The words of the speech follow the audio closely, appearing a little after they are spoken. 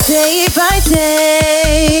Day by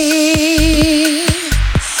day,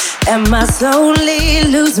 am I slowly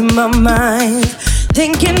losing my mind,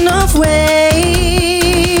 thinking of ways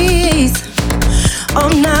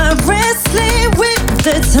I'm not wrestling with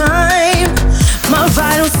the time. My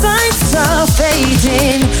vital signs are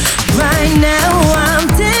fading. Right now I'm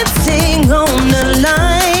dancing on the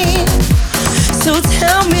line. So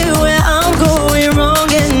tell me where I'm going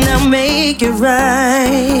wrong and I'll make it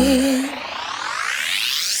right.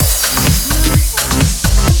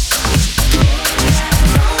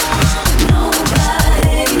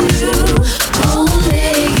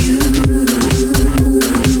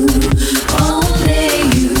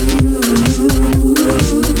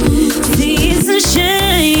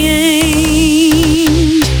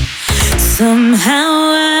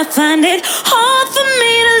 Somehow I find it hard for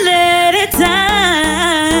me to let it die.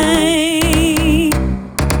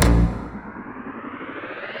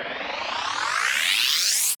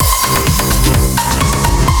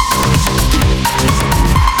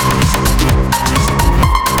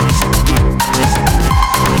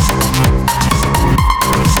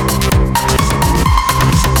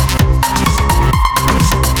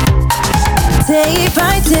 Day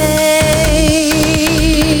by day,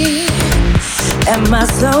 am I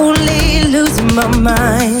slowly losing my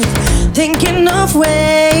mind, thinking of ways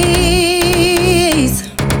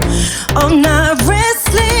I'm not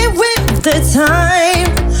wrestling with the time.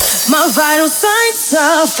 My vital signs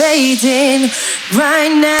are fading.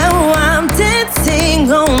 Right now I'm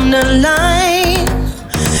dancing on the line.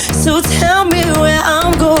 So tell me where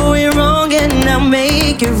I'm going wrong and I'll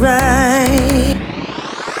make it right.